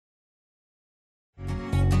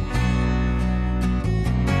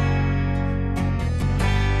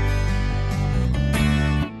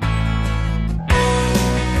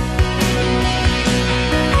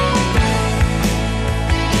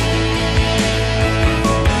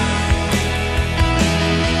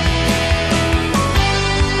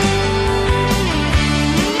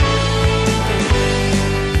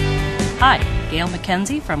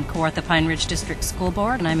Mackenzie from Kawartha Pine Ridge District School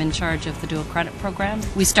Board, and I'm in charge of the dual credit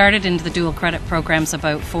programs. We started into the dual credit programs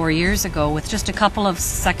about 4 years ago with just a couple of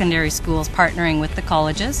secondary schools partnering with the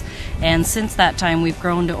colleges, and since that time we've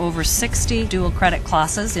grown to over 60 dual credit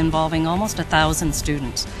classes involving almost 1,000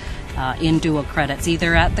 students. In dual credits,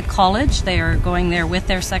 either at the college, they are going there with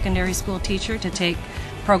their secondary school teacher to take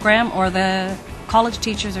program, or the college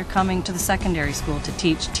teachers are coming to the secondary school to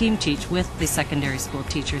team teach with the secondary school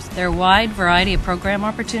teachers. There are a wide variety of program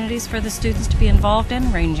opportunities for the students to be involved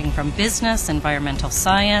in, ranging from business, environmental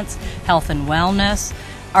science, health and wellness,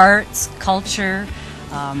 arts, culture.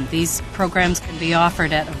 These programs can be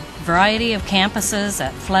offered at a variety of campuses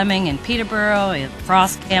at Fleming in Peterborough, at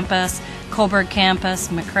Frost Campus, Coburg Campus,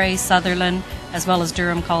 McRae, Sutherland, as well as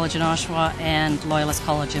Durham College in Oshawa and Loyalist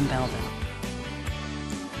College in Belden.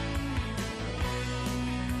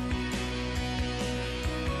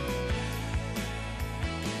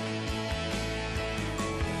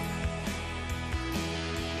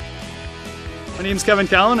 My name is Kevin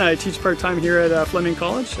Callan. I teach part-time here at Fleming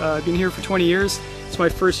College. I've been here for 20 years. It's my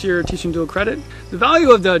first year teaching dual credit. The value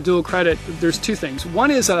of the dual credit, there's two things. One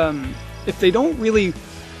is if they don't really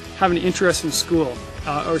have an interest in school,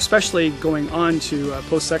 or especially going on to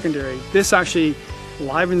post-secondary, this actually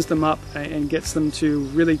livens them up and gets them to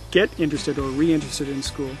really get interested or re-interested in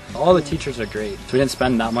school. All the teachers are great. So we didn't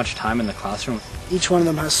spend that much time in the classroom. Each one of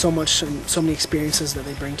them has so many experiences that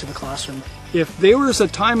they bring to the classroom. If there was a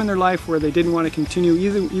time in their life where they didn't want to continue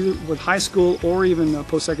either with high school or even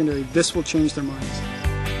post-secondary, this will change their minds.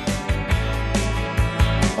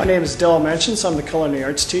 My name is Dell Mentions. I'm the culinary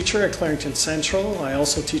arts teacher at Clarington Central. I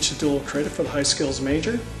also teach the dual credit for the high skills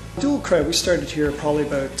major. Dual credit, we started here probably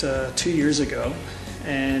about 2 years ago,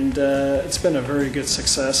 and it's been a very good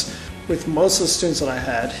success. With most of the students that I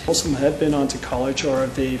had, most of them have been on to college or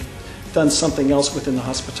they've done something else within the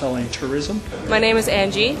hospitality and tourism. My name is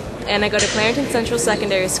Angie, and I go to Clarington Central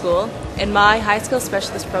Secondary School, and my high school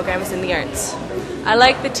specialist program is in the arts. I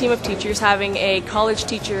like the team of teachers having a college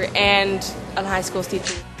teacher and a high school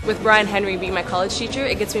teacher. With Brian Henry being my college teacher,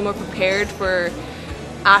 it gets me more prepared for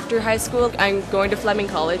after high school. I'm going to Fleming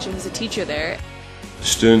College, and he's a teacher there.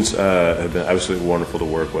 Students have been absolutely wonderful to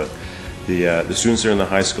work with. The students that are in the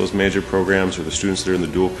high schools major programs, or the students that are in the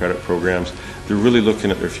dual credit programs, they're really looking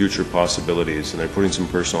at their future possibilities, and they're putting some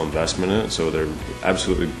personal investment in it, so they're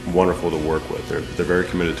absolutely wonderful to work with. They're very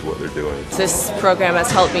committed to what they're doing. This program has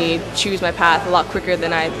helped me choose my path a lot quicker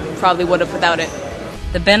than I probably would have without it.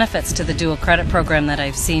 The benefits to the dual credit program that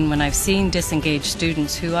I've seen when I've seen disengaged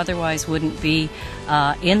students who otherwise wouldn't be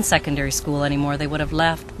in secondary school anymore, they would have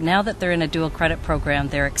left. Now that they're in a dual credit program,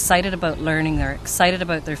 they're excited about learning, they're excited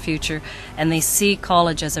about their future, and they see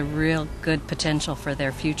college as a real good potential for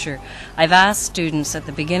their future. I've asked students at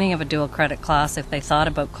the beginning of a dual credit class if they thought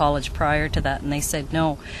about college prior to that, and they said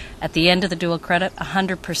no. At the end of the dual credit,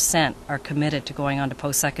 100% are committed to going on to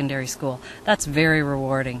post-secondary school. That's very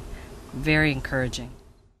rewarding, very encouraging.